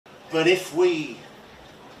But if we,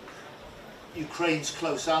 Ukraine's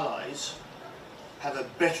close allies, have a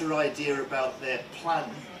better idea about their plan,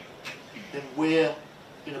 then we're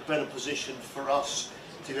in a better position for us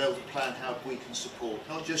to be able to plan how we can support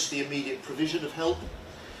not just the immediate provision of help,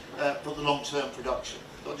 but the long-term production.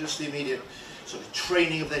 Not just the immediate sort of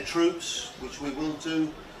training of their troops, which we will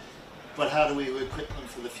do, but how do we equip them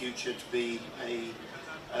for the future to be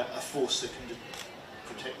a force that can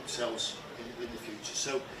protect themselves in the future.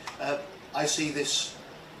 So I see this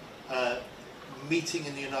meeting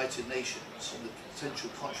in the United Nations and the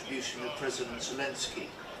potential contribution of President Zelensky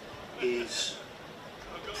is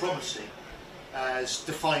promising as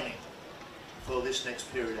defining for this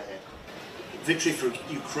next period ahead. Victory for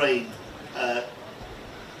Ukraine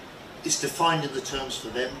is defined in the terms for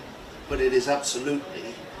them, but it is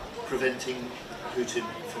absolutely preventing Putin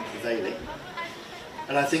from prevailing.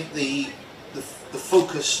 And I think the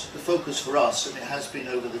focus for us, and it has been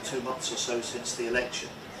over the 2 months or so since the election,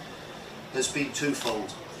 has been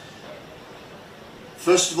twofold.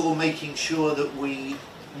 First of all, making sure that we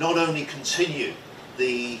not only continue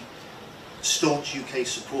the staunch UK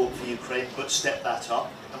support for Ukraine, but step that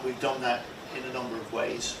up, and we've done that in a number of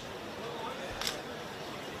ways.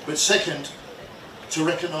 But second, to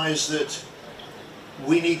recognise that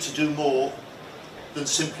we need to do more than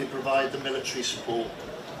simply provide the military support,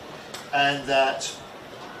 and that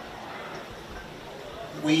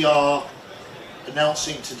we are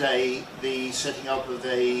announcing today the setting up of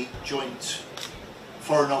a joint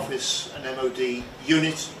Foreign Office and MOD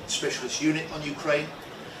unit, specialist unit on Ukraine.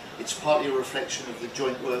 It's partly a reflection of the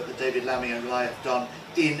joint work that David Lammy and I have done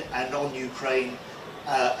in and on Ukraine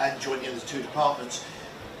and jointly in the two departments.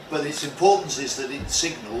 But its importance is that it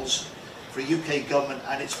signals for UK government,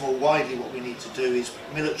 and it's more widely what we need to do, is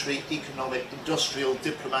military, economic, industrial,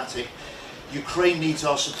 diplomatic. Ukraine needs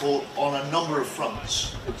our support on a number of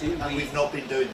fronts, and we've not been doing